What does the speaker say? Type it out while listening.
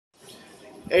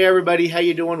Hey everybody, how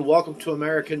you doing? Welcome to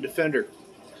American Defender.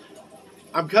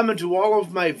 I'm coming to all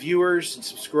of my viewers and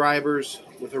subscribers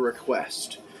with a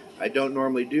request. I don't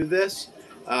normally do this,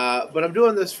 but I'm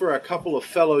doing this for a couple of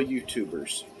fellow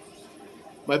YouTubers.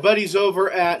 My buddies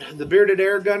over at the Bearded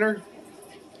Airgunner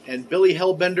and Billy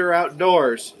Hellbender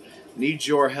Outdoors need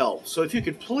your help. So if you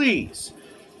could please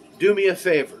do me a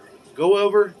favor, go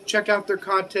over, check out their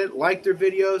content, like their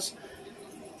videos,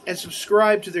 and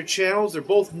subscribe to their channels. They're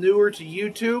both newer to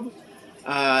YouTube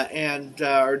and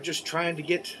are just trying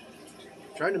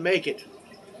to make it.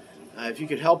 If you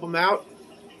could help them out,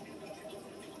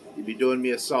 you'd be doing me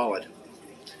a solid.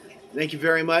 Thank you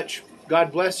very much.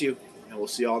 God bless you, and we'll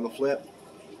see you on the flip.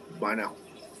 Bye now.